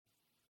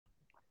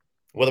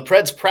Well, the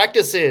Preds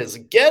practices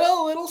get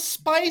a little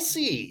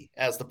spicy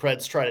as the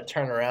Preds try to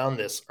turn around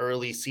this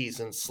early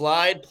season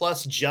slide.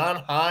 Plus,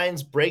 John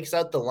Hynes breaks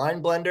out the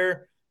line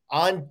blender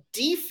on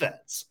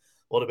defense.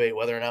 We'll debate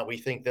whether or not we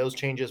think those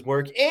changes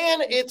work.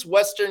 And it's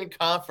Western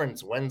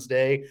Conference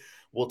Wednesday.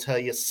 We'll tell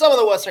you some of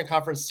the Western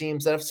Conference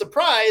teams that have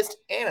surprised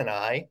Ann and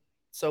I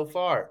so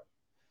far.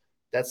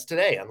 That's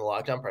today on the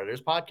Locked On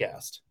Predators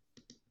podcast.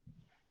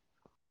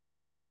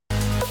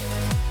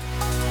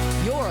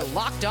 Your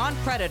Locked On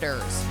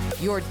Predators,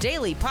 your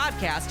daily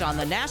podcast on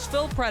the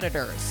Nashville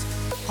Predators.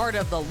 Part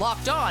of the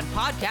Locked On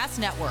Podcast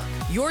Network,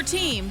 your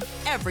team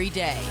every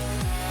day.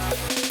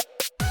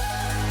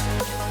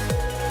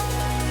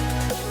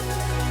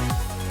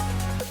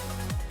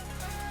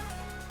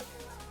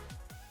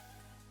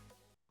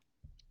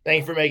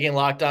 Thank you for making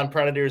Locked On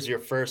Predators your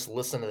first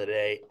listen of the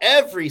day.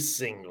 Every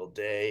single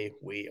day,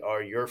 we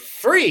are your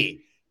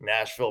free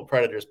Nashville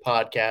Predators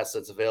podcast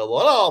that's available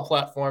on all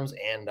platforms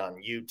and on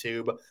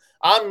YouTube.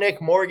 I'm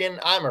Nick Morgan.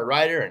 I'm a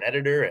writer and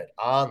editor at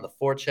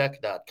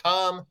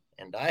ontheforecheck.com,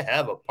 and I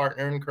have a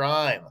partner in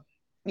crime.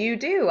 You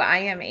do. I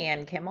am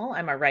Ann Kimmel.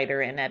 I'm a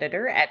writer and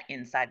editor at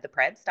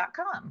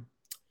InsideThePreds.com.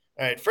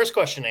 All right, first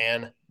question,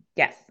 Ann.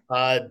 Yes.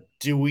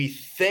 Do we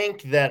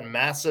think that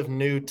massive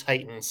new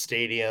Titan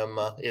Stadium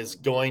is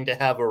going to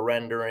have a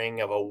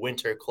rendering of a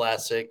Winter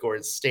Classic or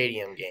a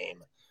stadium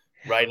game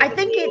right in the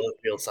middle of the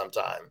field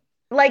sometime?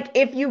 Like,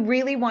 if you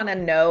really want to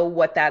know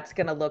what that's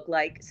going to look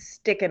like,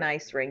 stick an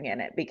ice ring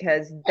in it,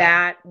 because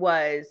that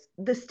was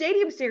the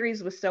Stadium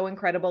Series was so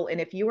incredible.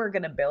 And if you are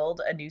going to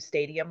build a new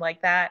stadium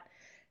like that,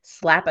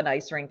 slap an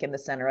ice rink in the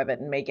center of it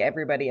and make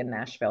everybody in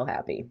Nashville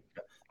happy.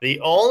 The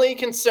only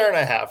concern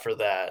I have for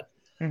that,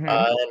 and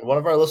one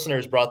of our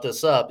listeners brought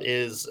this up,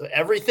 is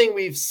everything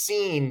we've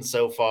seen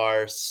so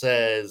far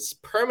says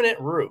permanent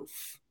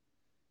roof.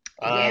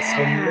 So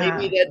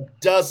maybe that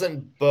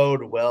doesn't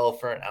bode well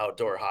for an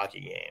outdoor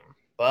hockey game.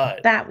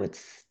 But that would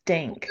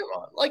stink. Come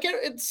on. Like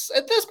it's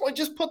at this point,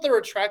 just put the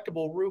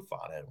retractable roof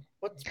on it.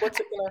 What's it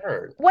going to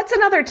hurt? What's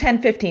another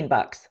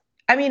 $10-15?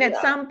 I mean,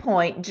 at some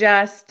point,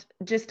 just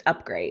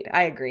upgrade.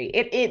 I agree.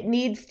 It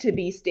needs to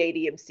be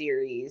Stadium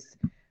Series.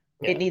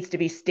 Yeah. It needs to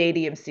be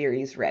Stadium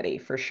Series ready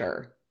for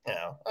sure.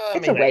 Yeah,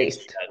 it's a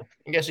waste.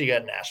 I guess you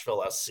got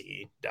Nashville SC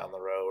down the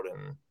road,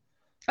 and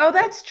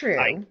that's true.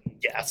 I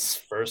guess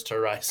First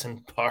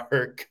Horizon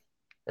Park.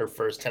 Or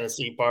First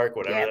Tennessee Park,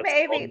 whatever.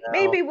 Yeah,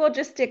 maybe we'll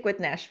just stick with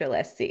Nashville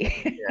SC.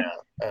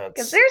 Yeah,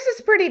 because theirs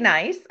is pretty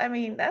nice. I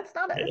mean, that's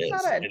not a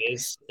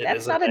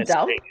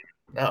dump.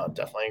 No,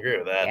 definitely agree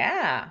with that.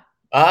 Yeah.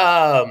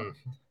 I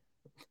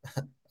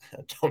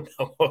don't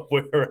know what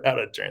we're out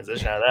of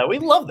transition out of that. We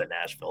love the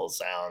Nashville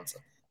sounds.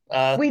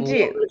 We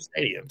do. The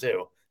stadium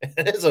too.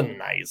 It is a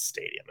nice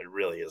stadium. It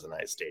really is a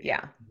nice stadium.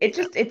 Yeah.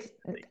 It's.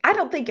 I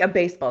don't think a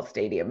baseball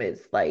stadium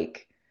is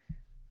like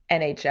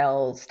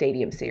NHL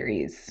Stadium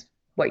Series.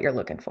 What you're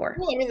looking for.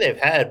 Well, I mean, they've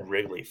had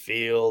Wrigley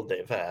Field.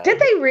 They've had. Did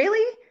they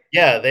really?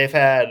 Yeah, they've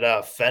had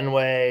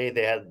Fenway.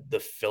 They had the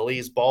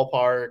Phillies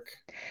ballpark.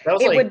 That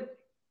was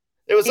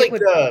it was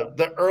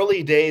the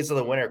early days of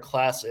the Winter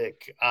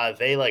Classic.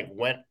 They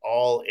went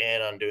all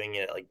in on doing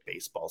it at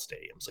baseball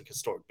stadiums, like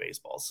historic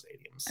baseball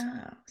stadiums.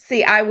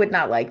 See, I would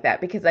not like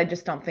that because I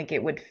just don't think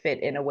it would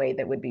fit in a way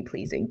that would be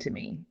pleasing to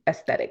me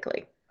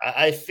aesthetically.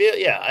 I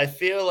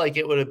feel like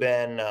it would have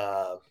been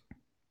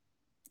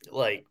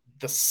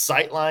the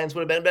sight lines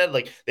would have been better.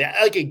 Like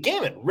a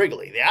game at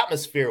Wrigley, the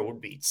atmosphere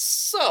would be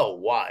so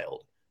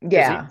wild.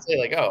 Yeah. You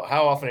say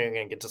how often are you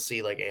going to get to see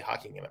a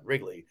hockey game at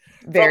Wrigley?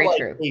 Very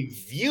true. A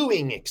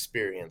viewing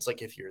experience,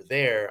 if you're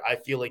there, I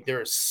feel like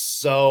there are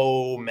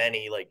so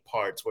many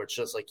parts where it's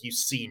just you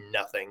see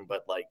nothing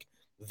but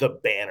the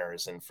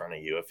banners in front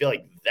of you. I feel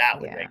like that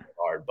would make it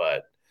hard,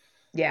 but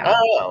yeah,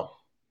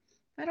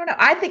 I don't know.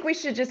 I think we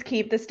should just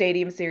keep the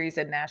Stadium Series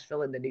in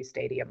Nashville in the new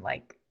stadium.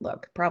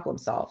 Look, problem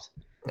solved.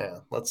 Yeah,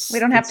 we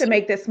don't have to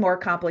make this more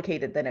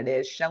complicated than it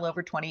is. Shell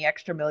over $20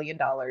 extra million,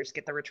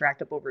 get the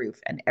retractable roof,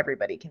 and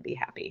everybody can be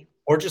happy.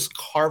 Or just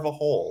carve a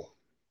hole.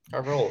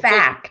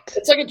 Fact.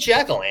 It's like a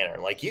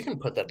jack-o'-lantern. You can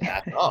put that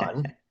back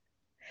on.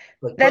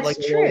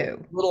 That's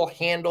true. Little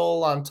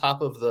handle on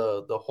top of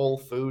the Whole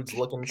Foods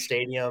looking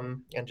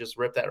stadium and just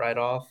rip that right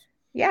off.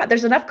 Yeah,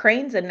 there's enough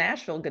cranes in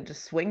Nashville to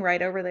just swing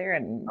right over there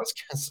and I was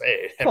gonna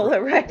say pull it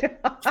right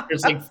off.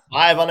 There's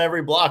 5 on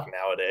every block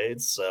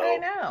nowadays. So I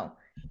know.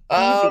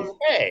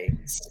 Hey,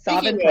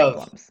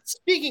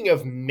 speaking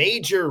of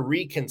major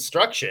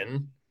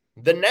reconstruction,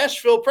 the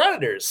Nashville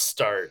Predators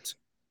start.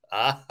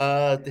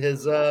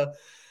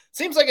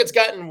 Seems like it's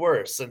gotten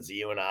worse since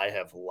you and I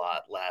have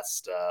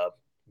last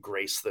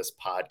graced this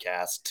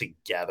podcast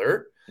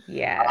together.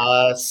 Yeah.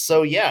 I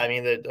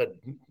mean, the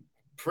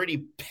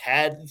pretty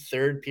bad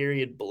third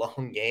period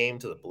blown game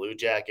to the Blue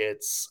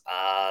Jackets.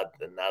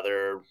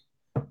 Another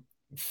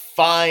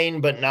fine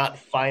but not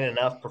fine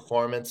enough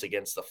performance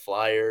against the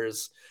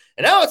Flyers.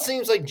 And now it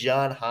seems like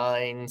John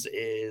Hynes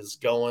is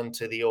going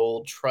to the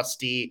old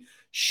trusty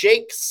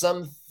shake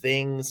some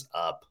things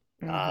up.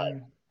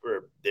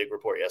 We're big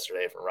report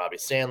yesterday from Robbie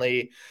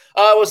Stanley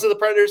was that the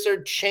Predators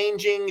are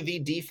changing the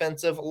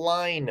defensive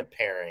line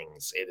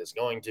pairings. It is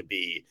going to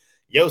be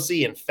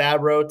Josi and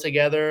Fabro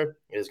together.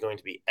 It is going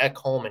to be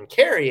Ekholm and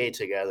Carrier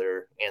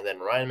together. And then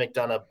Ryan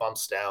McDonagh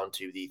bumps down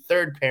to the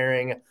third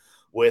pairing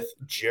with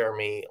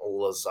Jeremy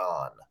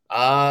Lauzon.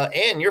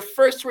 And your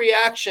first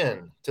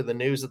reaction to the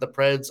news that the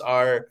Preds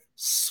are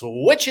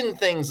switching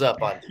things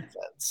up on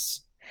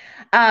defense?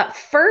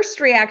 First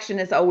reaction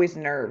is always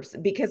nerves,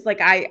 because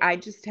like I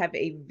just have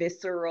a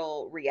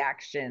visceral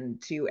reaction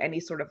to any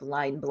sort of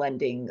line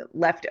blending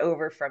left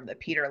over from the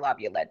Peter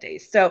Laviolette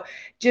days. So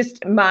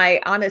just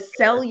on a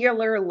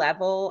cellular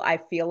level, I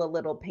feel a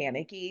little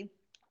panicky.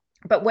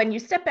 But when you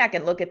step back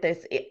and look at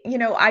this,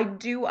 I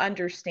do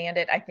understand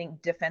it. I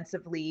think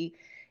defensively,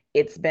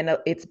 it's been a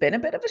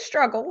bit of a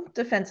struggle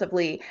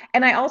defensively,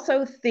 and I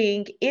also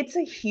think it's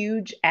a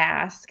huge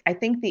ask. I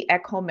think the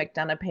Ekholm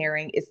McDonagh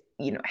pairing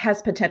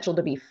has potential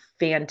to be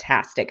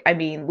fantastic. I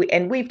mean,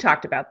 we've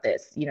talked about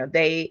this.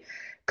 They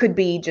could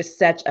be just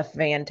such a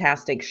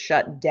fantastic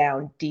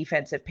shutdown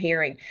defensive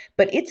pairing,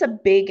 but it's a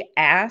big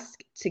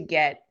ask to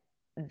get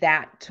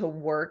that to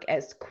work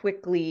as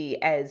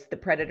quickly as the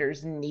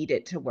Predators need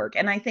it to work.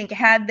 And I think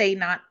had they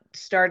not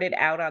started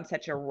out on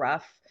such a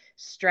rough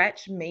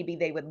stretch, maybe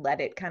they would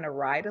let it kind of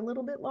ride a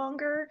little bit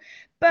longer.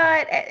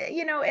 But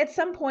at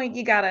some point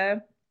you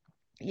gotta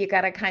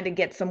kind of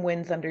get some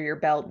wins under your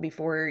belt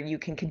before you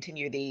can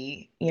continue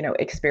the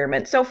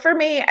experiment. So for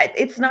me,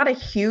 it's not a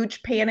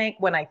huge panic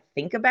when I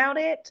think about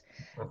it.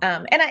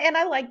 And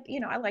I like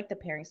I like the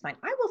pairings fine.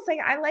 I will say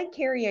I like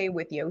Carrier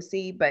with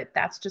Josi, but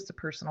that's just a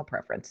personal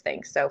preference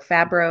thing. So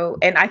Fabro,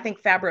 and I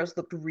think Fabro's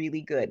looked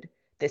really good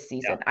this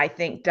season. Yeah. I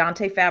think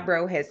Dante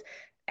Fabro has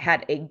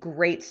had a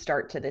great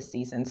start to this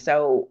season.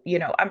 So,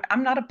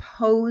 I'm not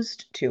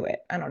opposed to it.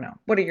 I don't know.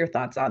 What are your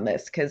thoughts on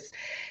this? Because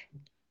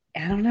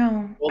I don't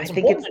know. Well, it's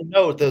important to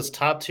note those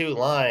top two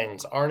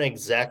lines aren't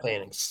exactly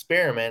an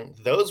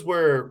experiment. Those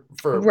were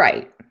for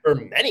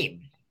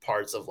many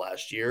parts of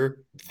last year,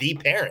 the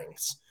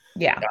pairings.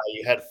 Yeah.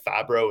 You had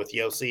Fabro with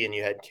Josi and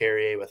you had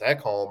Carrier with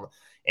Ekholm,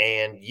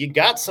 and you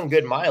got some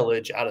good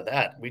mileage out of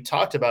that. We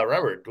talked about,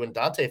 remember, when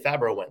Dante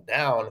Fabro went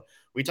down,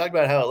 we talked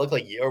about how it looked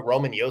like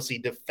Roman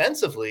Josi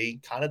defensively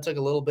kind of took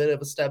a little bit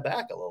of a step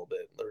back a little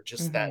bit, or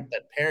just that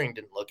pairing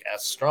didn't look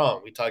as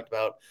strong. We talked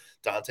about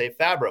Dante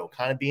Fabro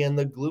kind of being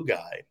the glue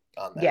guy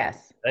on that.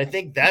 Yes. And I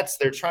think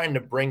they're trying to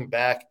bring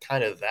back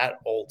kind of that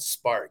old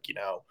spark,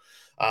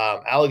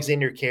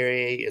 Alexander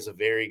Carrier is a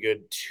very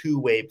good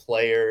two-way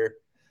player.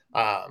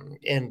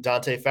 And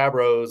Dante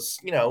Fabro's,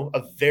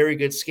 a very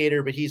good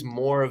skater, but he's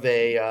more of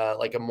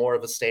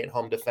a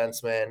stay-at-home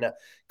defenseman,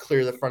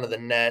 clear the front of the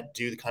net,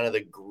 do kind of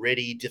the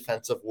gritty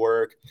defensive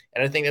work.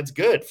 And I think that's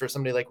good for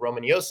somebody like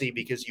Roman Josi,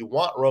 because you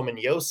want Roman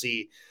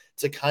Josi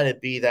to kind of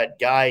be that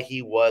guy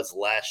he was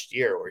last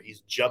year, where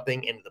he's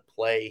jumping into the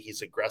play,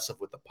 he's aggressive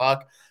with the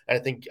puck. And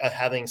I think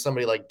having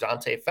somebody like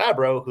Dante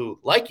Fabro, who,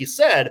 like you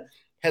said,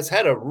 has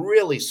had a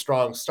really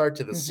strong start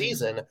to the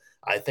season,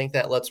 I think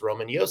that lets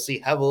Roman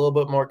Josi have a little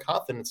bit more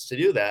confidence to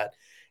do that.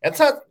 And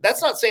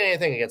that's not saying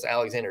anything against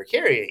Alexander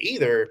Carrier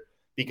either,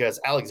 because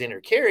Alexander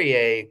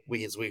Carrier,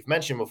 as we've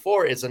mentioned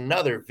before, is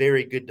another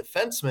very good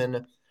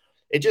defenseman.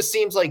 It just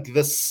seems like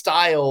the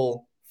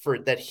style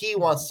that he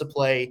wants to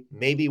play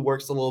maybe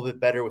works a little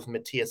bit better with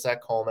Mattias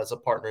Ekholm as a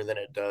partner than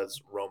it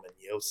does Roman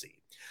Josi.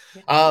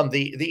 Yeah.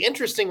 The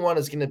interesting one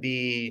is going to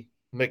be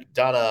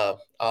McDonagh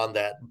on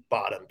that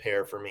bottom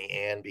pair for me,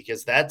 and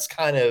because that's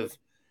kind of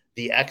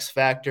the X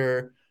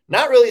factor,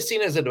 not really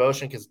seen as a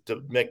demotion because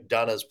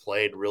McDonagh's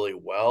played really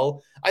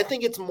well. I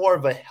think it's more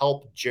of a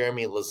help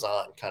Jeremy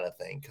Lauzon kind of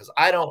thing, because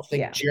I don't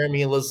think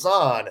Jeremy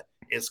Lauzon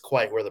is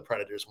quite where the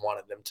Predators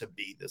wanted him to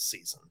be this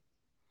season.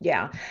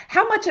 Yeah.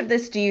 How much of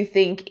this do you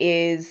think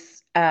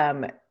is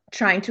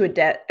trying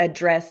to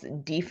address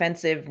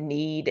defensive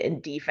need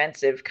and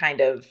defensive kind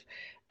of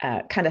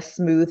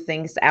smooth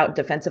things out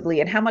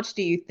defensively? And how much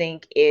do you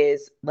think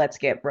is let's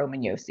get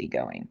Roman Josi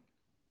going?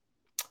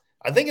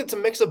 I think it's a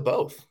mix of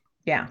both.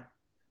 Yeah.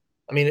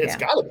 I mean, it's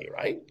got to be,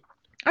 right?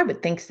 I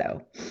would think so.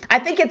 I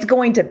think it's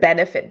going to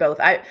benefit both.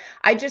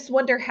 I just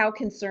wonder how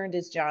concerned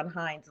is John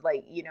Hynes,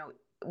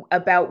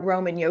 about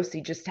Roman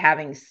Josi just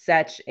having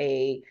such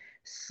a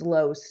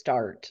slow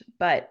start.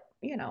 But,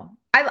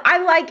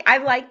 I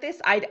like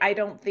this. I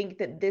don't think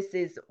that this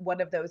is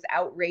one of those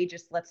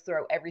outrageous, let's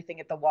throw everything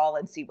at the wall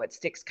and see what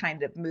sticks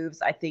kind of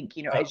moves. I think,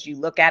 as you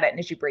look at it and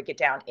as you break it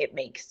down, it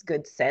makes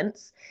good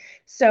sense.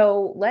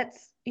 So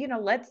let's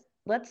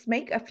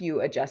make a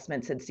few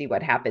adjustments and see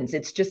what happens.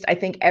 It's just, I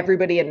think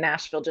everybody in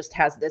Nashville just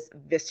has this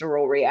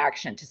visceral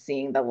reaction to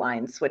seeing the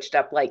lines switched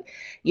up. Like,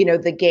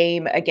 the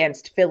game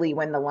against Philly,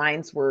 when the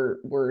lines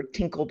were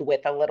tinkled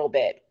with a little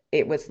bit,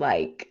 it was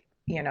like,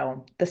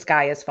 the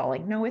sky is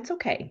falling. No, it's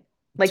okay.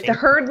 Like the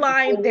herd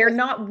line, they're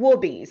not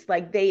whoobies.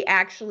 Like they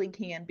actually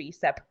can be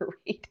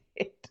separated.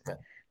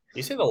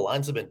 You say the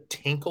lines have been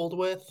tinkled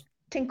with?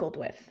 Tinkled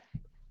with.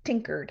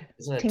 Tinkered.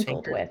 Isn't it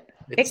tinkled with.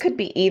 It could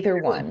be either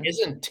one.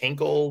 Isn't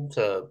tinkle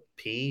to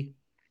pee?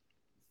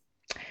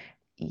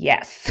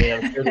 Yes. I mean,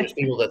 I'm sure there's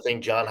people that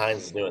think John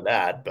Hines is doing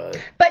that,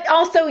 but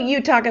also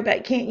you talk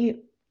about, can't you?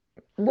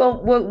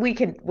 Well,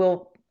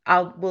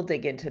 we'll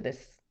dig into this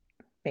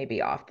maybe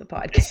off the is,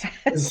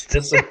 podcast.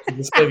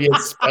 this going to be a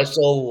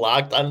special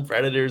Locked on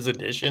Predators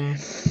edition?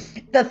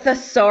 The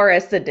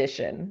thesaurus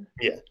edition.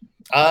 Yeah.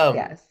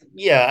 Yes.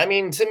 Yeah, I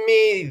mean, to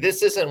me,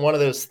 this isn't one of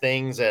those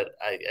things that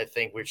I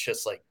think we're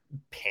just like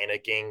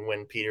panicking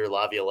when Peter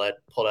Laviolette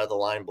pulled out the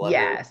line blender.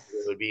 Yes.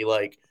 It would be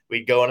like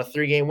we'd go on a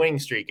 3-game winning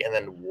streak and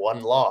then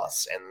one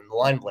loss and the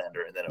line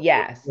blender, and then it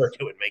Yes. would work.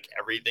 It would make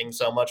everything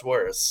so much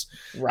worse.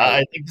 Right.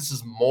 I think this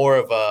is more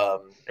of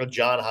a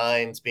John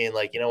Hines being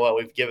like, you know what,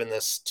 we've given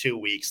this 2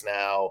 weeks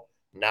now,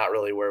 not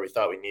really where we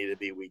thought we needed to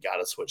be. We got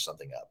to switch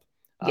something up.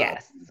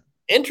 Yes.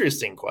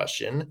 Interesting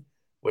question,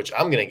 which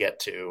I'm going to get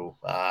to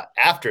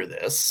after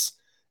this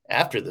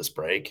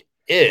break,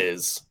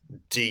 is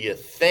do you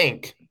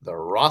think the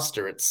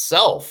roster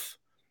itself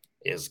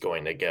is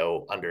going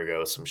to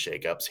undergo some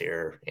shakeups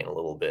here in a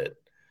little bit,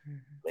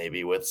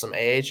 maybe with some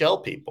AHL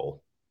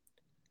people?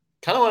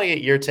 Kind of want to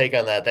get your take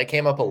on that. That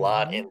came up a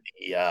lot in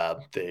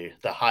the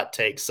hot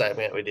take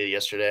segment we did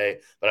yesterday,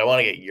 but I want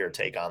to get your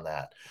take on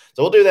that.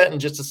 So we'll do that in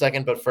just a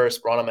second. But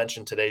first, I want to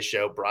mention today's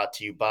show brought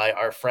to you by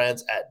our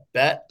friends at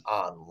Bet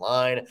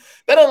Online.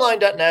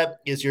 BetOnline.net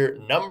is your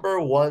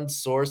number one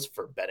source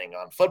for betting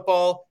on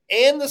football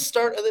and the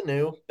start of the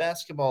new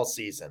basketball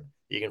season.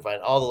 You can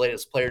find all the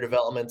latest player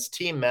developments,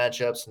 team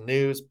matchups,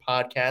 news,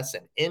 podcasts,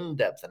 and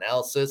in-depth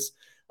analysis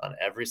on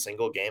every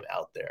single game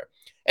out there.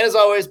 And as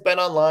always,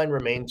 BetOnline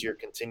remains your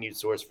continued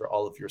source for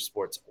all of your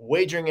sports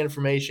wagering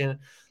information,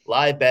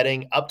 live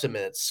betting,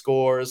 up-to-minute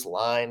scores,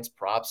 lines,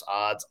 props,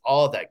 odds,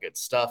 all of that good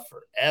stuff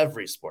for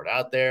every sport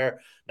out there.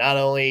 Not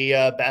only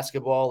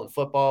basketball and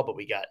football, but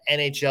we got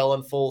NHL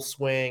in full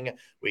swing.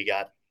 We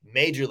got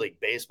Major League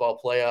Baseball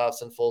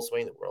playoffs in full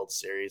swing. The World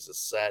Series is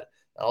set.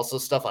 Also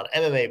stuff on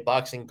MMA,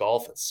 boxing,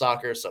 golf, and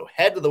soccer. So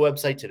head to the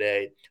website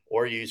today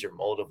or use your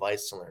mobile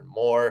device to learn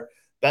more.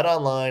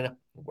 BetOnline,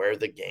 where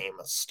the game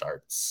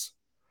starts.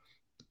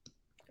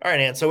 All right,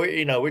 Ann. So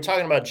we're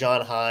talking about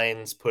John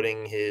Hines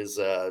putting his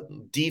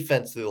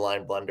defense through the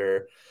line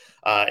blender.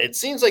 It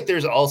seems like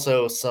there's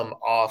also some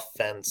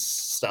offense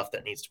stuff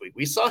that needs to tweak.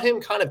 We saw him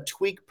kind of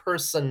tweak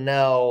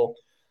personnel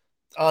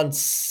on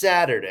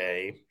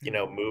Saturday.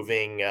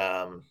 Moving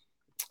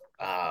Yakov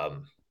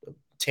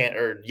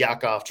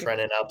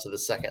Trenin out to the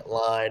second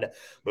line,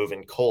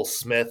 moving Cole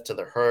Smith to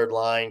the third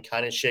line,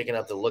 kind of shaking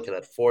up the look at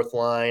that fourth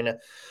line.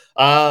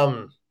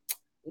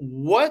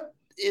 What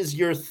is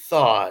your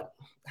thought?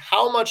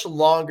 How much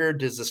longer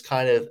does this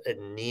kind of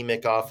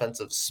anemic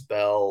offensive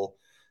spell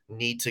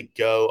need to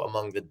go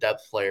among the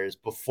depth players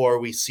before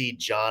we see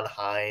John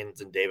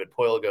Hines and David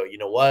Poile go, you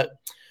know what?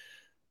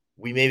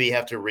 We maybe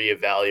have to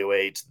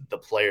reevaluate the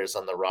players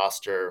on the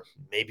roster.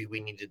 Maybe we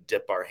need to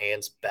dip our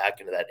hands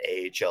back into that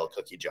AHL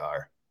cookie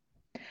jar.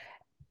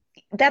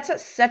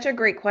 That's such a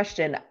great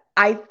question.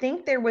 I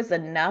think there was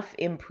enough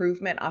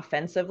improvement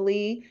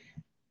offensively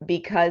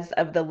because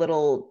of the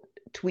little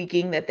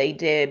tweaking that they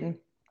did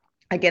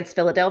against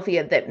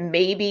Philadelphia that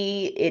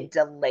maybe it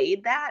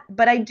delayed that.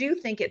 But I do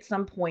think at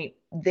some point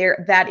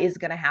that is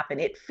going to happen.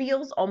 It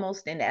feels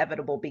almost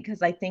inevitable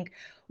because I think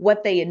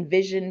what they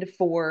envisioned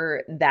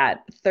for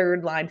that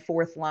third line,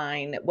 fourth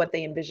line, what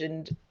they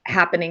envisioned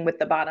happening with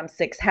the bottom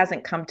six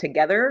hasn't come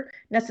together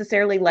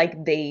necessarily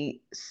like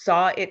they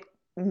saw it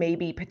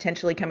maybe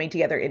potentially coming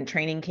together in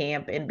training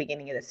camp and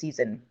beginning of the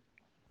season.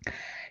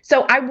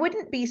 So I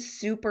wouldn't be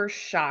super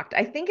shocked.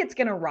 I think it's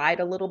going to ride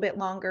a little bit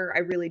longer. I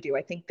really do.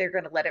 I think they're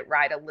going to let it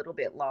ride a little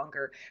bit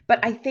longer.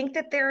 But I think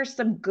that there are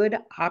some good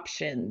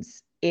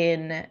options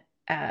in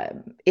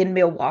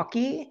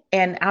Milwaukee,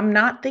 and I'm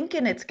not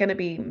thinking it's going to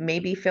be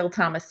maybe Phil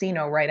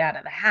Tomasino right out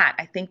of the hat.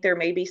 I think there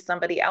may be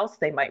somebody else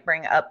they might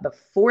bring up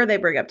before they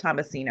bring up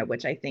Tomasino,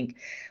 which I think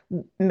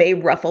may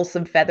ruffle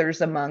some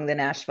feathers among the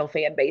Nashville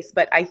fan base.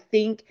 But I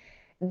think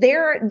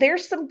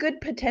there's some good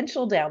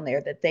potential down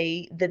there that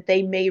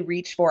they may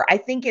reach for. I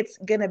think it's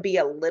going to be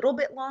a little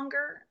bit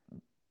longer,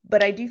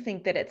 but I do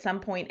think that at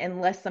some point,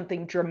 unless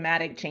something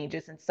dramatic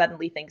changes and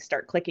suddenly things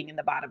start clicking in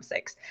the bottom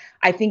six,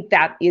 I think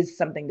that is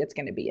something that's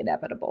going to be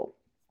inevitable.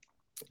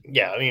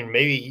 Yeah, I mean,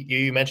 maybe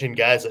you mentioned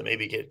guys that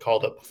maybe get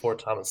called up before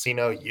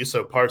Tomasino.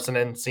 Juuso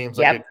Parssinen seems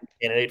like a good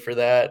candidate for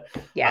that.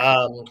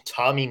 Yeah.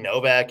 Tommy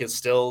Novak is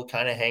still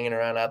kind of hanging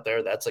around out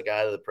there. That's a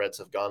guy that the Preds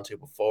have gone to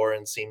before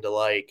and seem to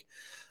like.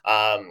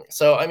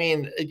 So, I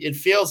mean, it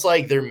feels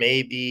like there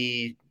may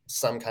be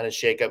some kind of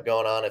shakeup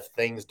going on if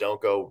things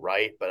don't go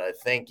right. But I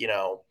think,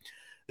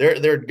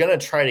 they're going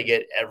to try to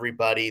get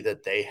everybody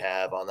that they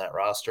have on that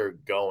roster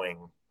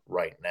going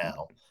right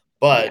now.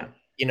 But,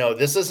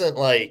 this isn't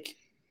like,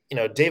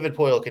 David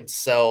Poile could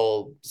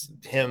sell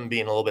him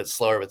being a little bit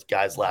slower with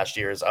guys last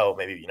year as,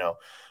 maybe,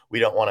 we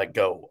don't want to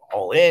go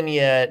all in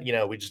yet.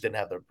 We just didn't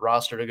have the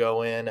roster to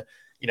go in.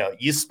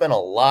 You spent a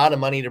lot of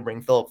money to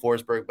bring Philip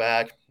Forsberg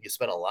back. You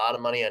spent a lot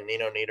of money on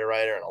Nino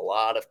Niederreiter and a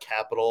lot of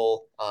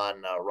capital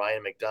on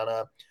Ryan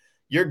McDonough.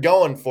 You're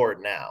going for it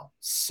now.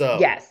 So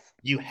yes,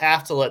 you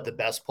have to let the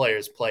best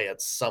players play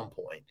at some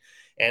point.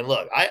 And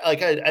look,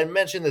 I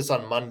mentioned this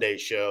on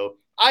Monday's show.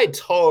 I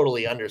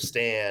totally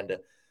understand,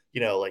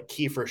 like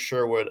Kiefer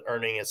Sherwood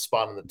earning his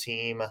spot on the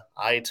team.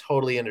 I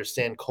totally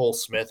understand Cole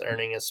Smith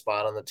earning his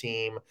spot on the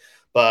team.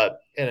 But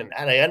and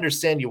I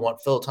understand you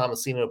want Phil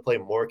Tomasino to play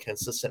more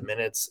consistent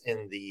minutes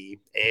in the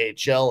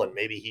AHL, and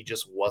maybe he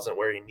just wasn't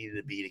where he needed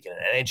to be to get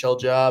an NHL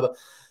job.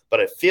 But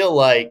I feel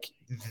like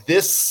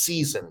this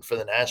season for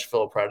the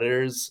Nashville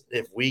Predators,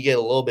 if we get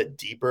a little bit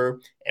deeper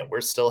and we're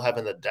still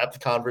having the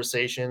depth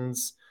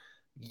conversations,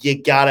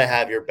 you gotta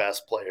have your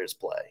best players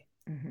play.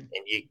 Mm-hmm.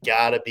 And you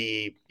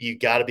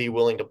gotta be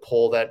willing to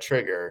pull that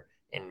trigger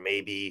and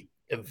maybe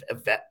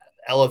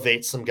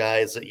elevate some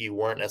guys that you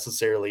weren't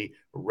necessarily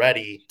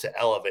ready to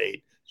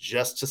elevate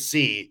just to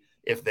see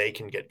if they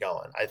can get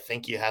going. I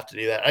think you have to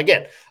do that.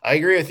 Again, I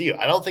agree with you.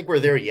 I don't think we're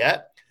there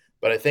yet,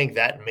 but I think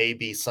that may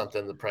be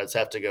something the Preds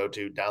have to go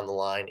to down the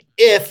line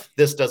if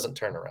this doesn't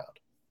turn around.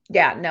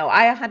 Yeah, no,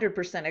 I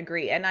 100%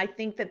 agree. And I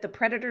think that the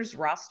Predators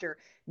roster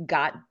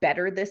got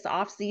better this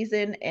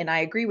offseason. And I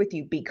agree with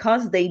you,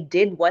 because they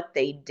did what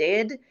they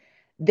did,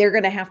 they're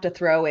going to have to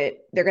throw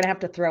it. They're going to have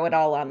to throw it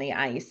all on the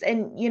ice.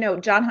 And,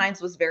 John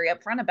Hynes was very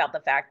upfront about the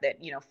fact that,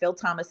 Phil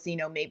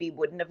Tomasino maybe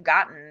wouldn't have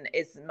gotten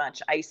as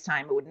much ice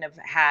time, wouldn't have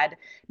had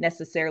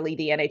necessarily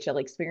the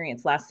NHL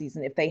experience last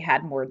season if they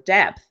had more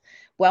depth.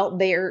 Well,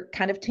 they're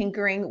kind of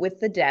tinkering with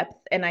the depth.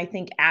 And I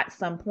think at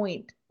some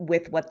point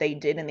with what they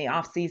did in the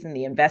offseason,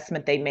 the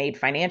investment they made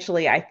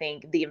financially, I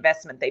think the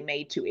investment they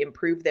made to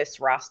improve this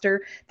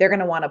roster, they're going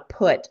to want to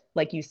put,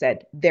 like you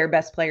said, their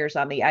best players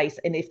on the ice.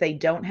 And if they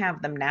don't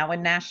have them now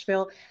in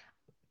Nashville,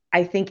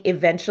 I think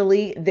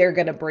eventually they're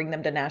going to bring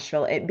them to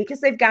Nashville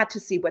because they've got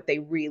to see what they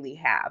really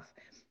have.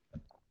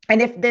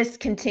 And if this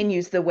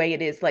continues the way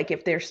it is, like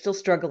if they're still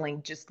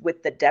struggling just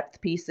with the depth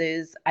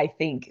pieces, I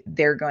think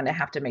they're going to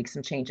have to make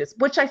some changes,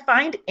 which I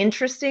find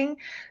interesting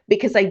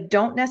because I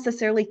don't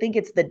necessarily think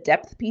it's the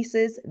depth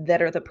pieces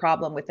that are the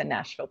problem with the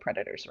Nashville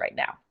Predators right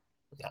now.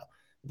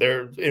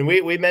 Yeah. And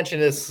we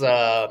mentioned this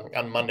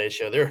on Monday's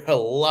show. There are a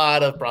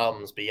lot of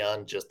problems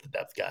beyond just the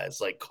depth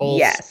guys. Like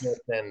Cole Smith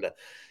and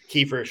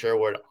Kiefer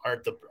Sherwood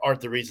aren't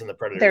the reason the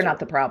Predators they're not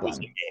the problem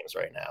losing games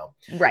right now.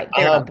 Right.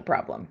 They're not the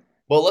problem.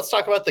 Well, let's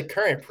talk about the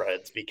current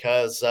Preds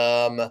because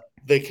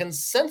the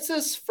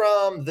consensus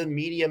from the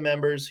media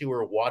members who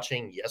were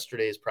watching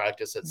yesterday's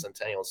practice at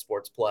Centennial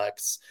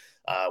Sportsplex,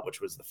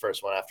 which was the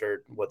first one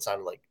after what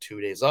sounded like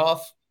 2 days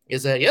off,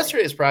 is that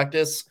yesterday's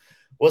practice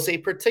was a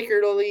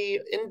particularly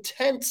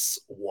intense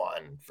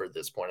one for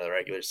this point of the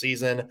regular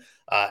season.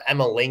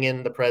 Emma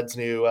Lingen, the Preds'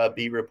 new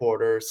beat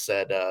reporter,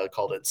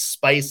 called it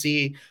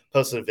spicy,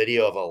 posted a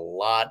video of a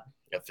lot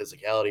of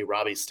physicality.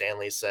 Robbie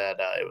Stanley said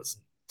it was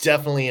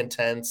definitely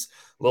intense,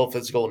 a little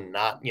physical,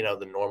 not,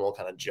 the normal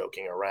kind of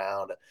joking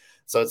around.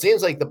 So it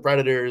seems like the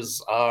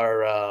Predators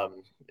are,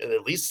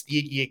 at least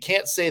you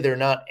can't say they're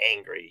not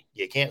angry.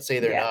 You can't say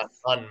they're not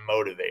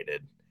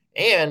unmotivated.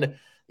 And,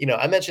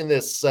 I mentioned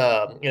this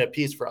in a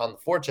piece on the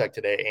Forecheck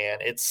today,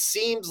 and it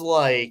seems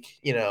like,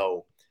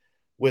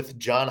 with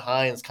John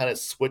Hynes kind of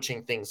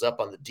switching things up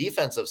on the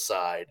defensive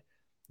side,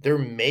 there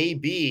may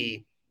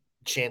be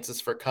chances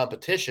for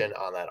competition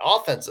on that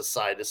offensive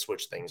side to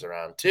switch things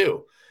around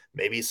too.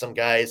 Maybe some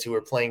guys who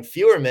are playing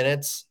fewer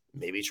minutes,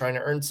 maybe trying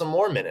to earn some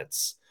more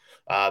minutes.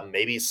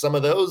 Maybe some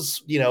of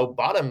those,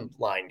 bottom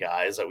line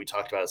guys that we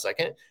talked about a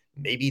second,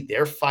 maybe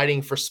they're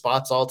fighting for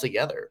spots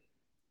altogether.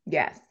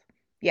 Yes.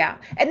 Yeah.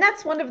 And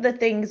that's one of the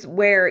things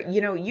where,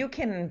 you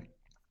can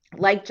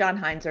like John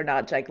Hynes or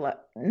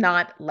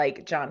not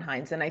like John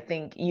Hynes. And I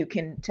think you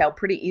can tell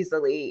pretty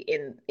easily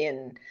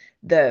in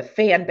the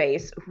fan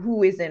base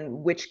who is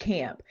in which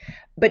camp.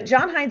 But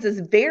John Hynes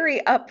is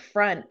very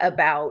upfront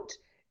about,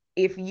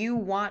 if you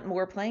want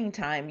more playing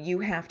time, you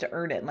have to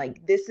earn it.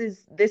 Like this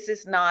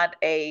is not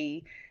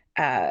a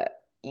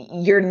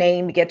your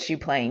name gets you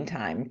playing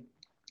time.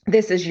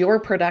 This is your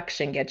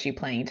production gets you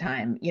playing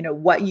time.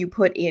 What you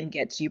put in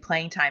gets you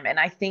playing time. And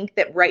I think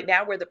that right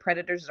now where the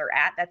Predators are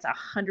at, that's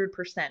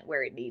 100%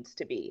 where it needs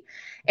to be.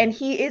 And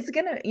he is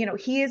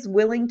he is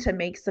willing to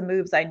make some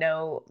moves. I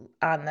know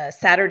on the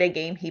Saturday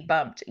game, he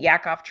bumped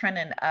Yakov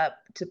Trenin up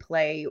to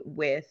play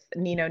with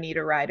Nino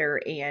Niederreiter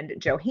and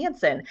Joe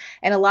Hansen.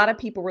 And a lot of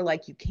people were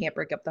like, you can't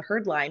break up the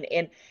herd line.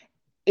 And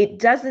it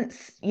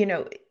doesn't, you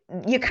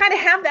kind of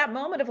have that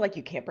moment of like,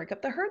 you can't break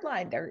up the herd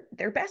line.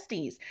 They're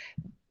besties.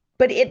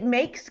 But it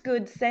makes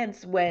good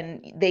sense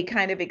when they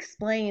kind of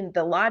explain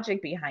the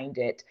logic behind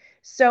it.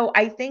 So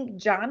I think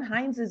John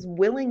Hynes is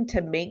willing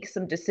to make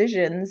some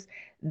decisions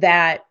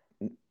that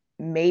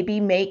maybe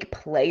make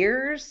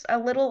players a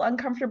little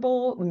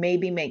uncomfortable,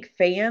 maybe make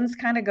fans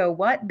kind of go,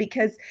 what?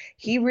 Because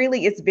he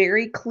really is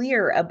very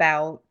clear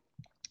about,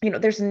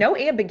 there's no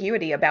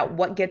ambiguity about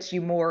what gets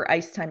you more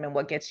ice time and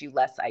what gets you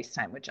less ice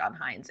time with John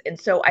Hynes.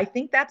 And so I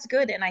think that's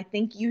good. And I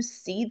think you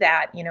see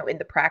that, in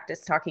the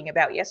practice talking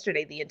about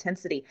yesterday, the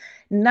intensity.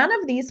 None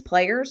of these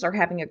players are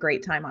having a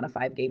great time on a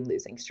 5-game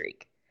losing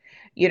streak.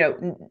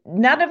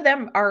 None of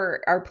them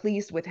are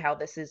pleased with how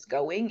this is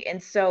going.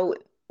 And so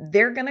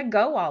they're going to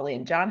go all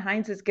in. John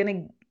Hynes is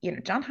going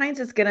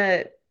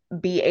to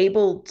be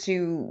able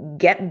to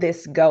get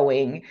this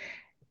going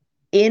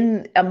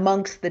in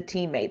amongst the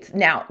teammates.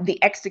 Now,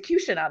 the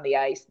execution on the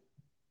ice,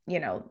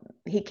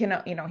 he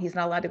cannot, he's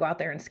not allowed to go out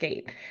there and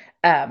skate.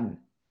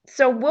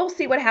 So we'll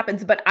see what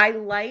happens, but I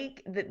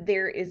like that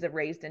there is a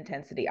raised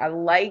intensity. I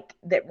like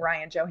that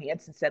Ryan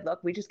Johansson said,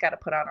 look, we just got to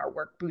put on our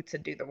work boots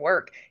and do the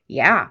work.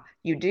 Yeah,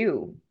 you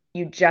do.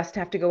 You just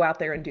have to go out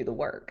there and do the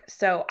work.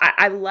 So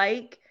I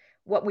like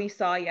what we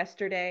saw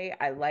yesterday.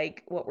 I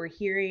like what we're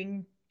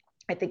hearing.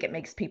 I think it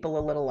makes people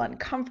a little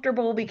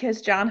uncomfortable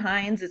because John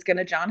Hynes is going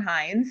to John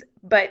Hynes,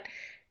 but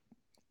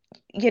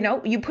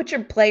you put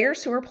your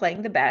players who are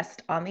playing the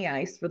best on the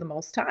ice for the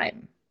most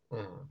time.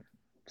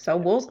 So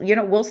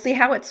we'll see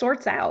how it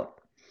sorts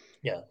out.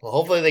 Yeah, well,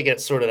 hopefully they get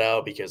sorted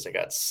out because they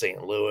got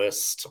St.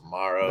 Louis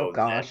tomorrow. Oh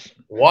gosh,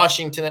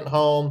 Washington at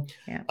home,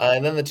 yeah.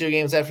 And then the 2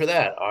 games after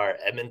that are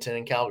Edmonton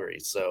and Calgary.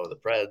 So the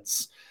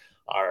Preds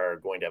are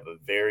going to have a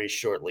very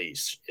short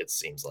leash, it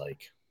seems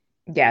like.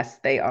 Yes,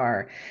 they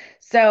are.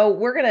 So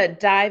we're going to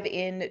dive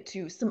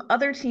into some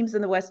other teams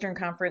in the Western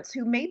Conference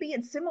who may be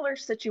in similar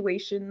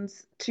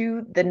situations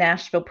to the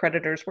Nashville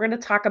Predators. We're going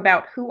to talk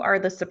about who are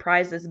the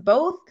surprises,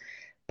 both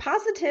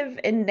positive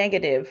and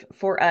negative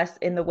for us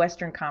in the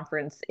Western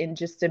Conference in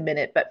just a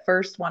minute. But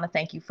first, want to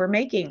thank you for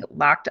making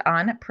Locked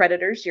On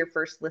Predators your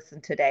first listen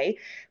today.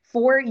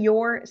 For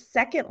your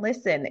second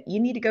listen, you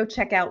need to go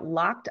check out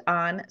Locked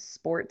On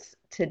Sports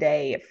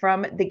Today.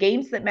 From the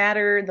games that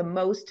matter the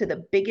most to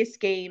the biggest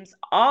games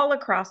all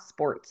across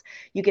sports,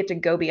 you get to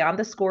go beyond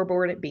the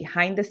scoreboard,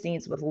 behind the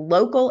scenes with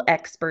local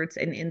experts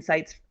and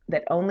insights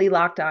that only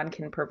Locked On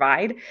can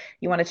provide.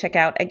 You want to check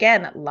out,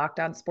 again, Locked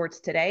On Sports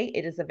Today.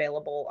 It is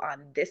available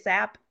on this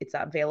app. It's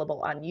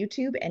available on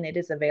YouTube, and it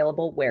is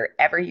available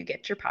wherever you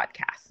get your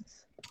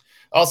podcasts.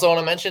 Also, I want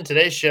to mention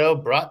today's show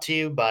brought to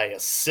you by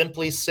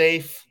Simply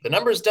Safe. The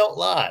numbers don't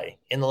lie.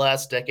 In the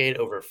last decade,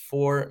 over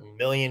 4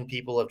 million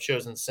people have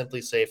chosen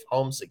Simply Safe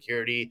home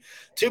security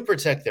to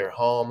protect their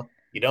home.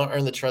 You don't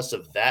earn the trust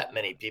of that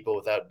many people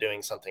without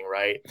doing something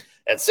right.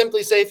 At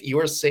Simply Safe,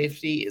 your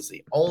safety is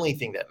the only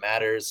thing that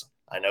matters.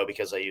 I know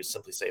because I use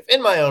Simply Safe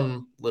in my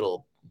own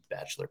little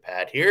bachelor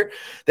pad here.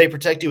 They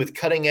protect you with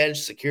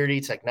cutting-edge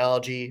security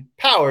technology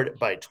powered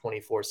by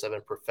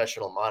 24/7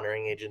 professional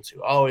monitoring agents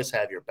who always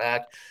have your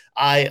back.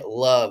 I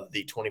love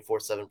the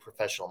 24/7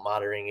 professional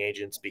monitoring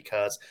agents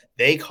because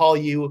they call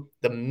you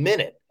the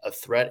minute a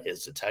threat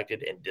is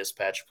detected and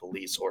dispatch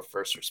police or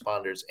first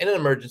responders in an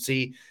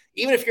emergency,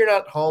 even if you're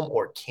not home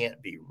or can't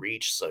be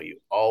reached. So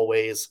you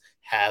always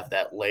have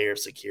that layer of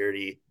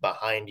security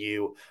behind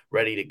you,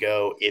 ready to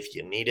go if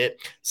you need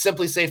it.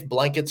 Simply Safe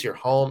blankets your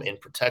home in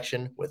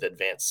protection with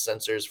advanced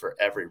sensors for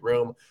every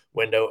room,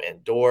 window,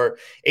 and door,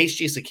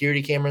 HD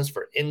security cameras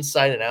for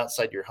inside and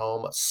outside your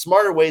home,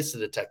 smarter ways to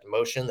detect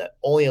motion that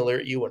only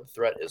alert you when a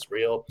threat is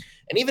real,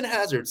 and even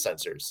hazard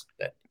sensors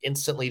that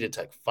instantly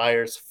detect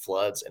fires,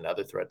 floods, and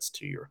other threats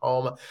to your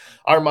home.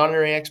 Our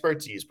monitoring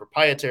experts use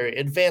proprietary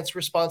advanced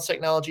response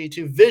technology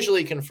to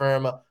visually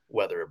confirm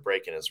whether a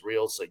break-in is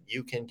real so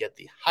you can get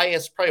the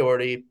highest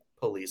priority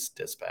police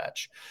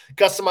dispatch.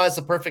 Customize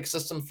the perfect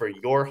system for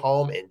your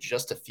home in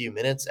just a few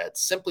minutes at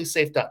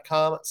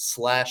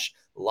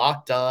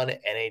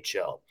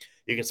simplysafe.com/LockedOnNHL.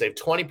 You can save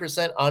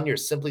 20% on your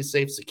Simply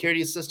Safe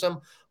security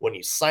system when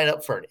you sign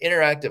up for an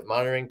interactive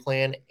monitoring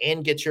plan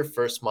and get your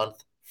first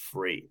month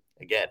free.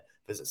 Again,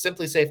 visit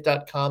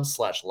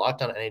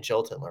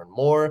simplysafe.com/LockedOnNHL to learn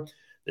more.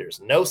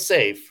 There's no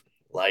safe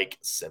like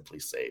Simply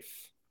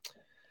Safe.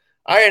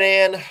 All right,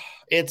 Ann,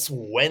 it's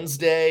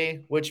Wednesday,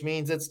 which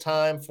means it's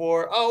time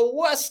for a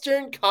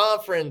Western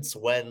Conference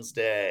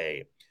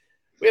Wednesday.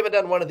 We haven't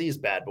done one of these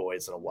bad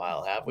boys in a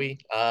while, have we?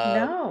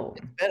 No.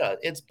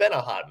 It's been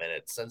a hot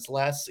minute since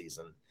last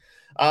season.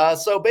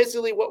 So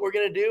basically what we're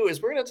going to do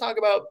is we're going to talk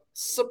about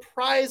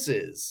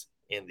surprises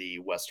in the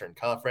Western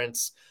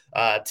Conference,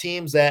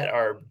 teams that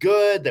are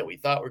good that we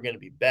thought were going to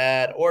be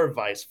bad, or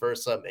vice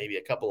versa, maybe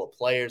a couple of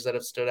players that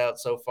have stood out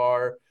so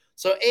far.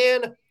 So,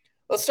 Ann,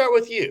 let's start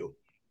with you.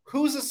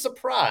 Who's a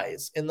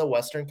surprise in the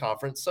Western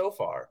Conference so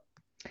far?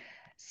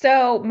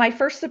 So my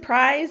first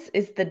surprise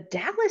is the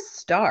Dallas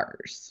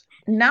Stars.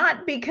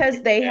 Not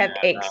because they have,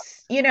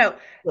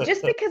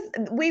 just because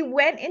we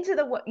went into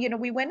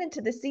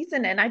the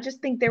season, and I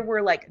just think there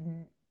were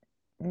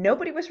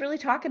nobody was really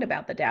talking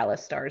about the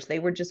Dallas Stars. They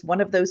were just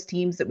one of those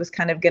teams that was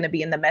kind of going to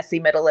be in the messy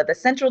middle of the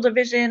Central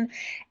Division.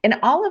 And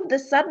all of a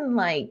sudden,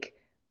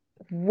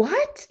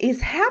 what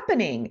is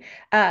happening?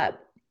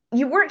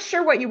 You weren't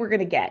sure what you were going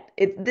to get.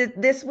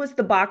 This was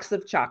the box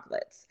of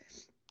chocolates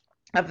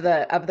of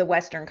the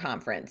Western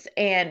Conference.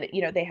 And,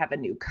 they have a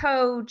new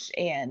coach.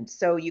 And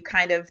so you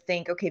kind of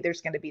think, okay,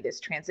 there's going to be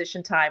this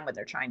transition time when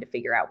they're trying to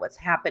figure out what's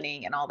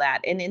happening and all that.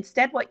 And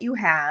instead what you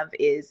have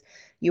is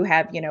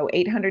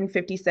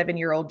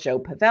 857-year-old Joe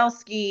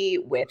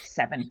Pavelski with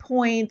 7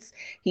 points.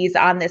 He's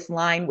on this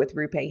line with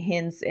Roope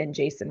Hintz and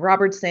Jason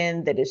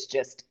Robertson that is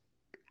just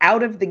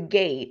out of the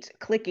gate,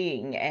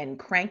 clicking and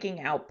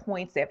cranking out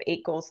points. They have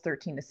 8 goals,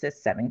 13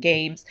 assists, 7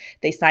 games.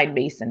 They signed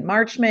Mason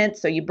Marchment.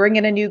 So you bring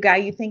in a new guy,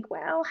 you think,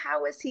 well,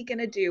 how is he going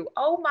to do?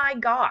 Oh my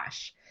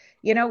gosh.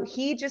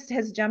 He just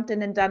has jumped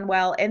in and done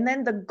well. And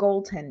then the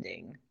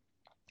goaltending.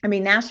 I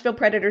mean, Nashville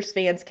Predators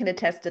fans can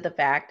attest to the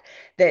fact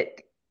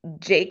that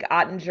Jake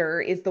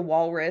Ottinger is the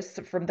walrus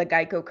from the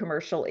Geico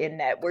commercial in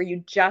net, where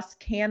you just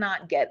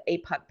cannot get a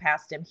puck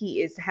past him.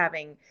 He is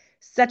having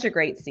such a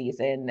great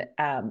season.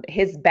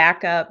 His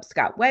backup,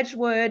 Scott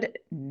Wedgwood,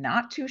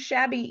 not too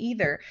shabby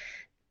either.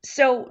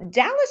 So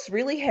Dallas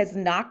really has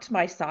knocked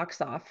my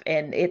socks off,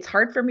 and it's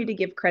hard for me to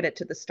give credit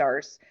to the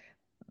Stars,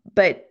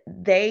 but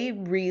they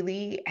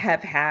really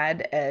have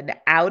had an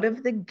out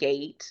of the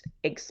gate,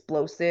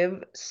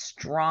 explosive,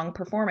 strong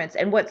performance.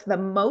 And what's the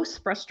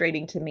most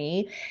frustrating to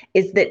me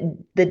is that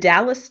the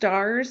Dallas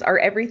Stars are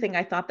everything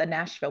I thought the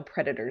Nashville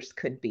Predators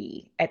could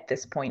be at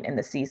this point in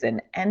the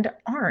season and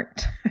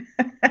aren't.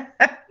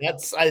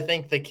 That's, I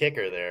think, the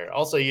kicker there.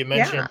 Also, you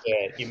mentioned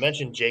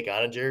Jake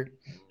Ottinger,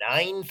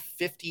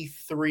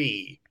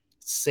 953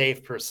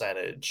 save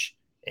percentage.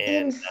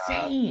 And,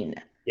 insane.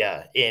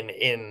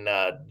 In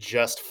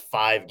just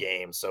 5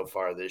 games so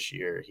far this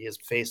year. He has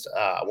faced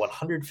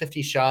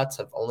 150 shots,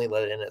 have only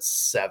let in at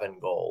 7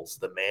 goals.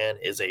 The man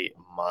is a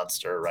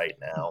monster right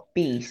now.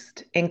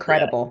 Beast.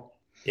 Incredible.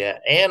 Yeah.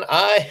 And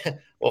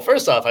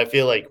first off, I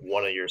feel like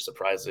one of your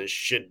surprises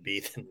should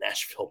be the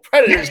Nashville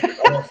Predators.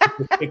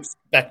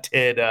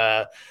 Expected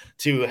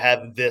to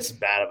have this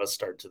bad of a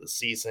start to the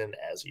season,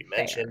 as you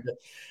mentioned.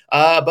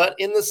 But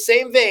in the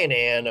same vein,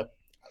 Anne,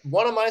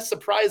 one of my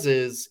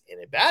surprises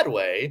in a bad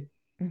way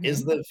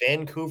is the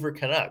Vancouver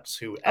Canucks,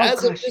 who,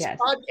 as of this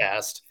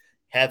podcast,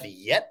 have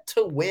yet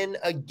to win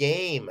a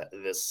game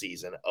this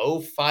season.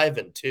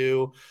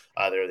 0-5-2.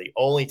 They're the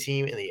only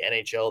team in the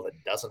NHL that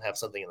doesn't have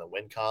something in the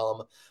win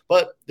column.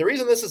 But the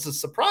reason this is a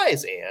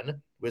surprise,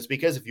 Anne, was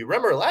because if you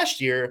remember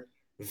last year,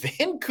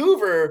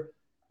 Vancouver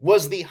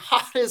was the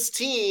hottest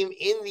team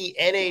in the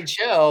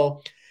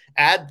NHL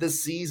at the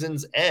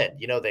season's end.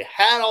 They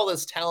had all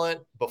this talent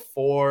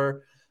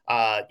before.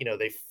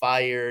 They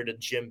fired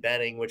Jim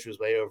Benning, which was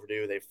way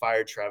overdue. They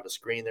fired Travis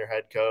Green, their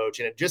head coach.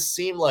 And it just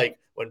seemed like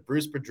when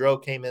Bruce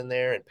Boudreau came in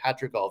there and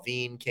Patrick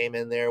Allvin came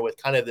in there with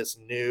kind of this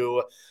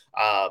new,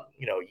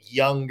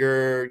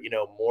 younger,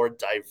 more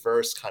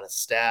diverse kind of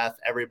staff,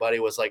 everybody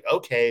was like,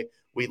 okay,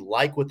 we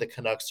like what the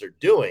Canucks are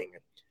doing.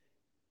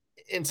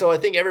 And so I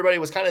think everybody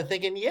was kind of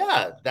thinking,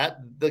 that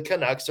the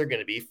Canucks are going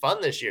to be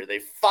fun this year. They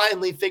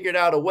finally figured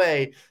out a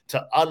way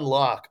to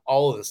unlock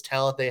all of this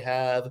talent they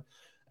have.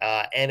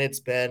 And it's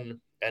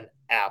been an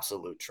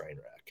absolute train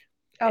wreck.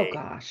 Oh,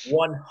 gosh.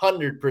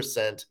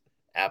 100%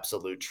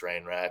 absolute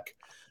train wreck.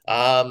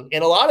 And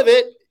a lot of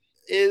it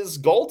is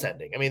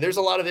goaltending. I mean, there's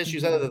a lot of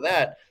issues other than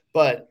that.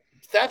 But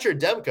Thatcher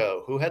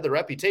Demko, who had the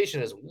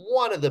reputation as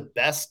one of the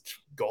best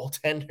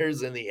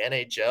goaltenders in the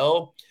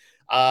NHL,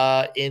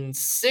 in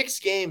 6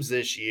 games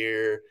this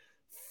year,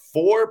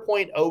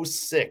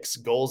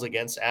 4.06 goals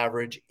against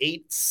average,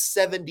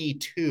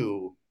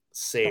 872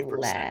 save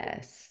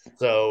percentage.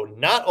 So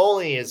not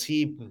only is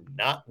he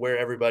not where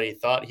everybody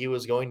thought he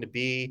was going to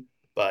be,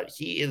 but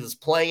he is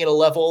playing at a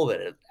level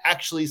that it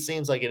actually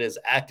seems like it is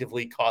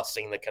actively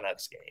costing the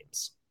Canucks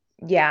games.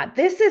 Yeah,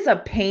 this is a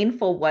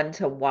painful one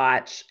to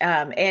watch.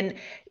 And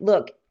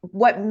look,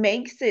 what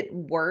makes it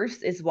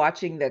worse is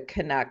watching the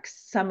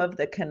Canucks, some of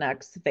the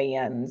Canucks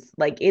fans.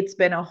 Like, it's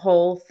been a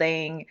whole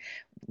thing.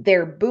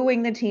 They're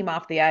booing the team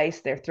off the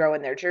ice. They're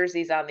throwing their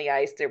jerseys on the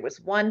ice. There was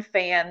one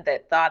fan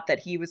that thought that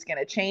he was going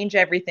to change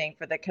everything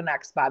for the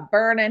Canucks by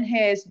burning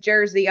his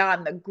jersey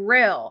on the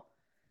grill.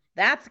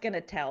 That's going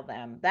to tell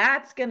them.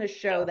 That's going to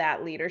show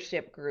that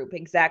leadership group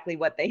exactly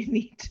what they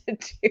need to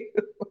do.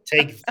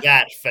 Take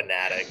that,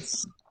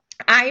 fanatics.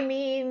 I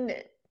mean,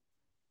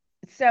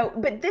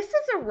 but this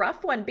is a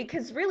rough one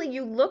because really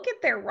you look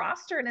at their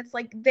roster and it's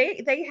like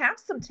they have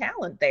some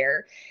talent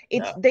there.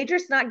 They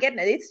just not getting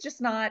it. It's just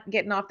not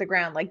getting off the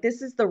ground. Like,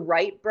 this is the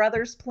Wright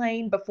brothers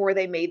playing before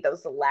they made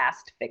those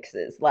last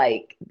fixes.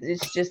 Like,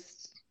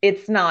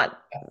 it's not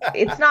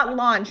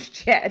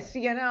launched yet, it's,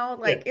 you're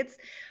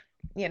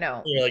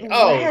like,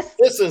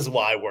 this is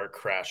why we're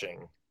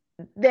crashing.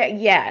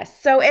 Yes.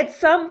 So at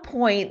some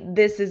point,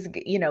 this is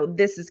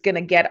going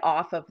to get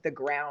off of the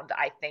ground.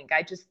 I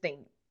just think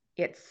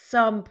at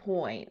some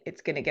point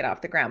it's going to get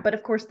off the ground. But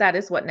of course, that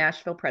is what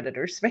Nashville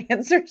Predators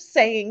fans are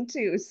saying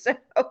too. So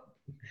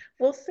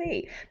we'll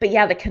see. But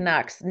yeah, the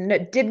Canucks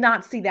did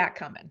not see that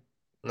coming.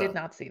 No. Did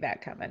not see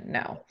that coming.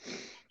 No.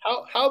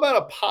 How about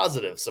a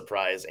positive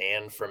surprise,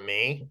 Anne, from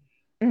me?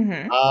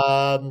 Mm-hmm.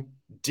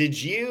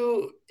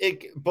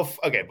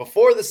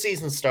 Before the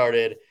season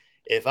started,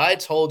 if I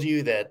told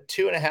you that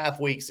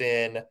 2.5 weeks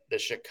in, the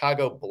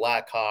Chicago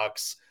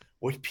Blackhawks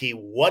would be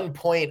 1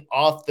 point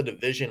off the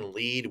division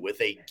lead with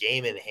a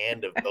game in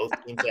hand of both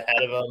teams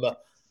ahead of them,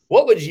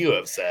 what would you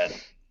have said?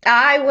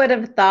 I would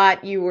have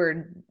thought you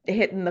were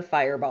hitting the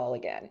fireball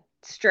again,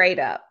 straight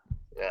up.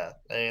 Yeah,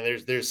 I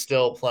mean, there's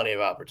still plenty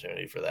of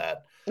opportunity for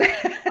that.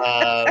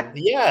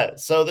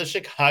 So the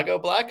Chicago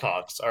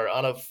Blackhawks are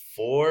on a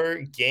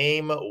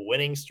 4-game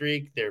winning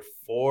streak. They're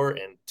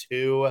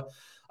 4-2,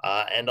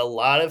 and a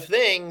lot of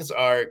things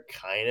are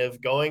kind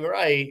of going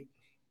right.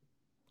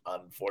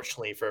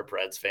 unfortunately for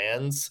Preds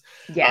fans.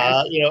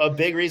 Yes. A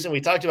big reason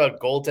we talked about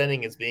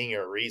goaltending as being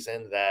a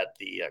reason that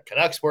the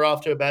Canucks were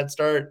off to a bad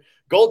start.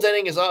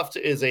 Goaltending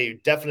is a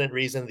definite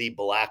reason the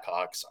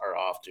Blackhawks are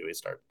off to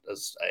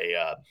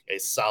a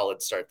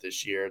solid start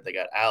this year. They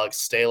got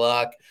Alex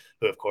Stalock,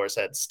 who of course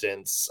had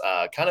stints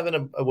kind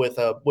of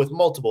with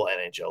multiple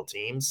NHL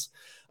teams.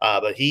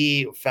 But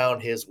he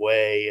found his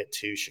way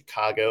to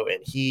Chicago, and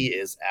he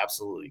is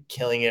absolutely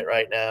killing it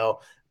right now.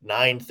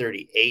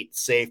 938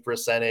 save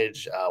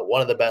percentage,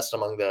 one of the best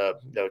among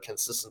the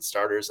consistent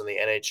starters in the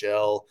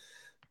NHL.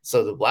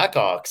 So the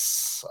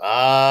Blackhawks,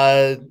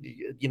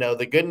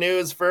 the good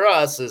news for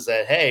us is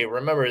that, hey,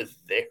 remember,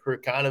 they were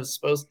kind of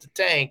supposed to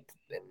tank,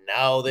 and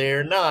now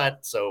they're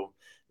not. So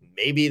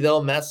maybe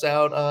they'll mess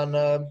out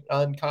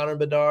on Connor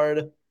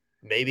Bedard.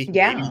 Maybe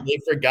they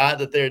forgot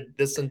that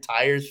this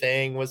entire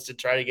thing was to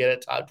try to get a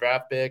top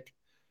draft pick.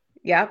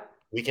 Yep.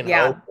 We can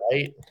hope,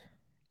 right?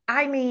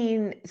 I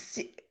mean,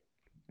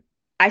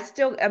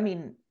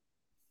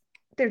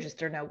 there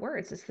just are no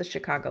words. It's the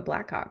Chicago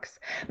Blackhawks.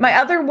 My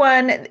other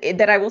one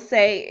that I will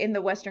say in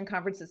the Western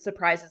Conference that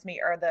surprises me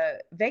are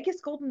the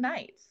Vegas Golden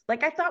Knights.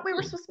 Like, I thought we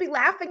were supposed to be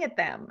laughing at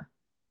them.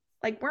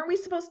 Like,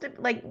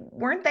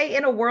 weren't they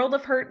in a world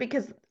of hurt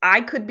because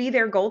I could be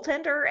their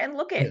goaltender? And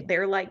look at,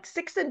 they're like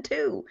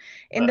 6-2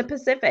 in the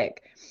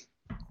Pacific.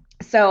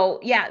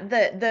 So yeah,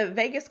 the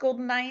Vegas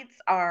Golden Knights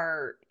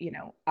are,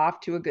 off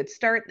to a good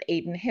start.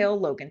 Adin Hill,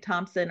 Logan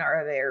Thompson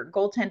are their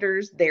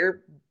goaltenders.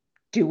 They're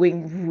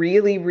doing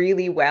really,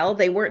 really well.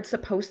 They weren't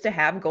supposed to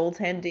have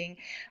goaltending.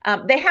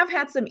 They have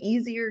had some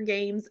easier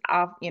games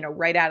off,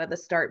 right out of the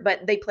start,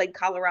 but they played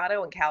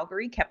Colorado and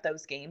Calgary, kept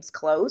those games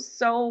close.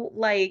 So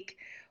like,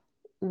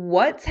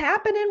 what's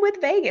happening with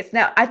Vegas?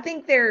 Now, I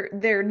think their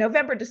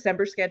November,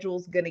 December schedule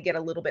is going to get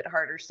a little bit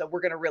harder. So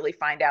we're going to really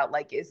find out,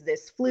 like, is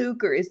this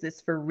fluke or is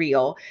this for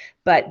real?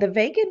 But the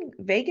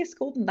Vegas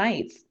Golden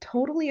Knights,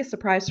 totally a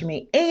surprise for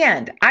me.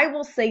 And I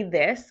will say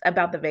this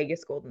about the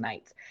Vegas Golden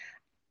Knights.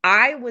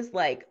 I was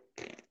like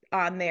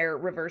on their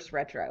reverse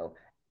retro.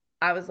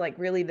 I was like,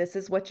 really, this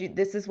is what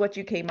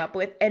you came up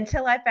with,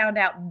 until I found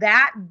out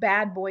that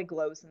bad boy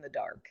glows in the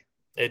dark.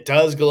 It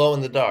does glow in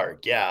the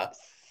dark. Yeah.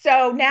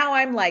 So now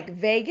I'm like,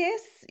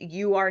 Vegas,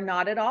 you are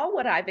not at all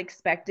what I've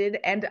expected.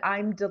 And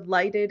I'm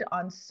delighted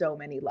on so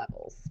many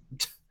levels.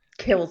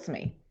 Kills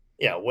me.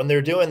 Yeah, when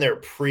they're doing their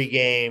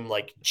pregame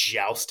like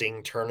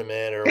jousting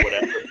tournament or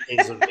whatever it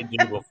is that they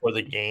do before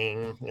the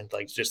game, and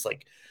like just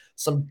like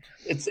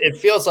it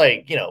feels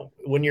like,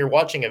 when you're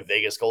watching a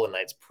Vegas Golden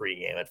Knights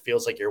pregame, it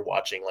feels like you're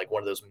watching like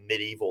one of those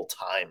medieval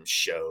times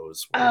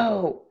shows.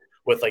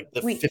 With like the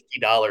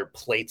 $50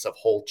 plates of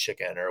whole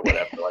chicken or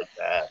whatever like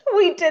that.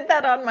 We did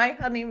that on my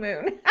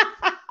honeymoon.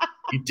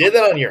 You did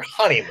that on your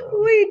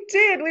honeymoon? We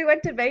did. We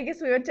went to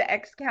Vegas. We went to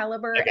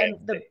Excalibur. Okay,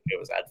 and it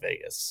was at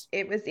Vegas.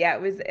 It was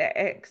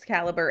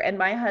Excalibur. And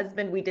my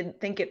husband, we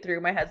didn't think it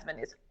through. My husband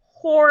is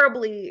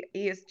he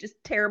has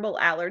just terrible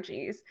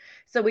allergies.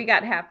 So we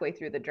got halfway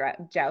through the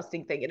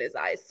jousting thing and his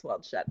eyes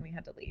swelled shut and we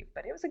had to leave.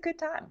 But it was a good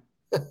time.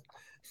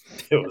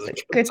 It was a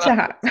good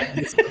time.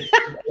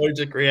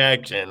 Allergic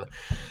reaction,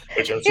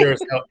 which I'm sure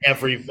is how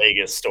every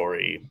Vegas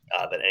story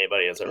that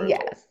anybody has ever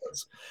told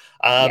us.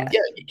 Yeah,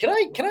 can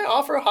I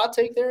offer a hot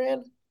take there,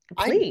 Ann?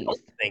 Please. I don't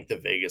think the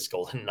Vegas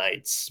Golden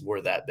Knights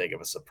were that big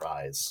of a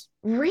surprise.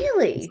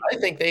 Really? I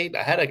think they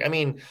had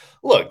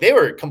look, they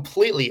were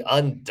completely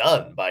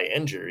undone by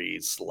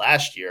injuries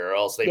last year, or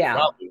else they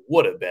probably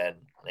would have been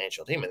an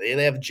NHL team.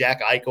 They have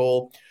Jack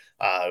Eichel,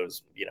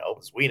 who's,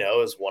 as we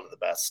know, is one of the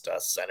best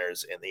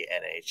centers in the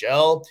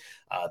NHL.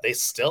 They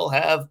still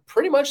have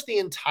pretty much the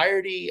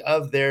entirety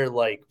of their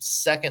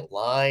second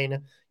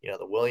line. The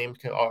William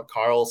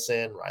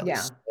Karlsson, Riley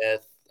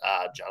Smith,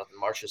 Jonathan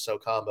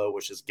Marchessault combo,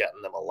 which has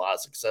gotten them a lot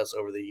of success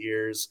over the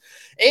years.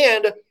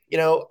 And,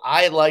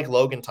 I like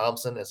Logan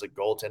Thompson as a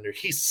goaltender.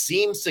 He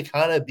seems to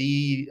kind of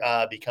be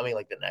becoming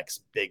like the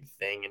next big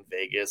thing in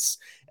Vegas.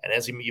 And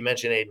as you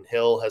mentioned, Adin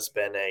Hill has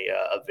been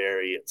a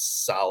very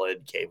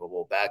solid,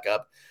 capable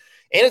backup.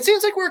 And it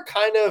seems like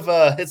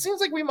it seems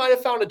like we might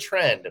have found a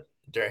trend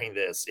during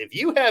this. If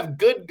you have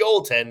good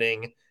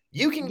goaltending,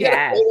 you can get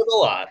away with a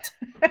lot.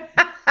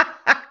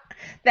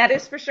 That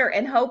is for sure.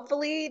 And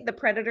hopefully the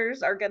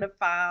Predators are going to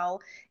fall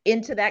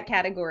into that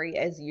category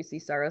as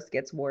UC Saros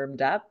gets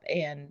warmed up.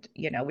 And,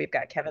 we've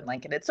got Kevin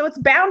Lankinen. So it's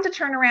bound to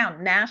turn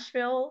around.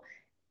 Nashville,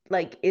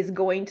 is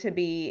going to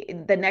be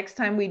the next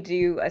time we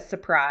do a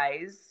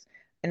surprise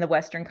in the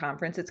Western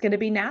Conference, it's going to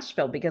be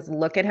Nashville, because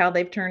look at how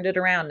they've turned it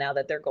around now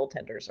that their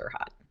goaltenders are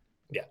hot.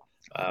 Yeah.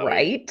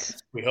 Right.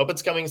 We hope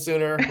it's coming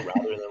sooner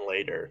rather than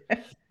later.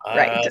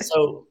 Right.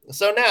 So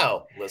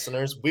now,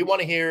 listeners, we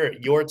want to hear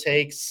your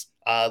takes.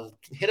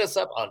 Hit us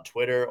up on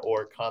Twitter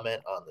or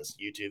comment on this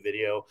YouTube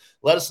video.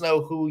 Let us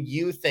know who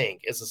you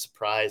think is a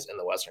surprise in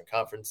the Western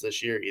Conference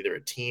this year, either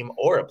a team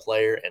or a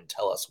player, and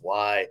tell us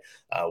why.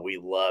 We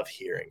love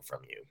hearing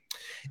from you.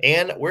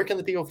 And where can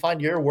the people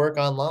find your work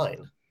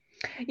online?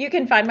 You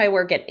can find my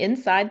work at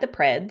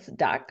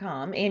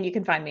InsideThePreds.com, and you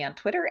can find me on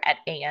Twitter at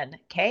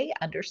ANK_Mama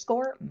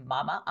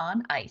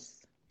on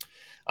Ice.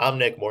 I'm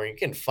Nick Morgan. You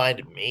can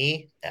find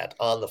me at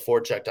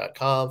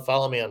ontheforecheck.com.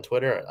 Follow me on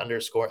Twitter at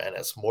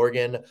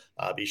 _NSMorgan.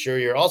 Be sure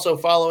you're also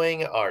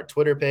following our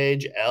Twitter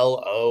page,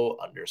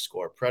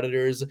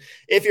 LO_Predators.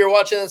 If you're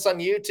watching this on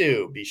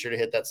YouTube, be sure to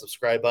hit that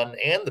subscribe button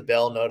and the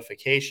bell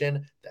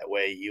notification. That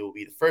way you'll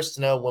be the first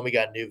to know when we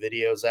got new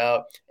videos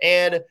out.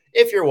 And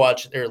if you're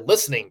watching or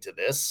listening to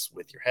this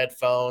with your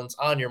headphones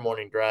on your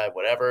morning drive,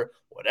 whatever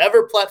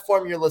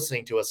platform you're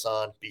listening to us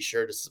on, be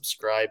sure to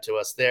subscribe to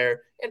us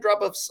there and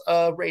drop us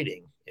a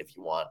rating if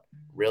you want.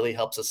 Really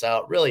helps us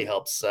out, really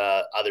helps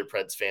other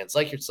Preds fans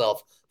like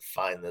yourself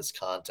find this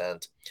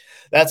content.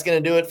 That's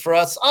going to do it for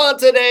us on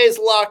today's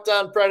Locked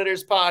On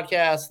Predators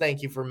podcast.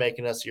 Thank you for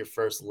making us your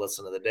first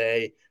listen of the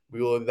day.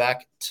 We will be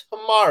back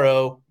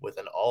tomorrow with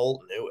an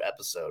all new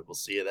episode. We'll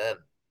see you then.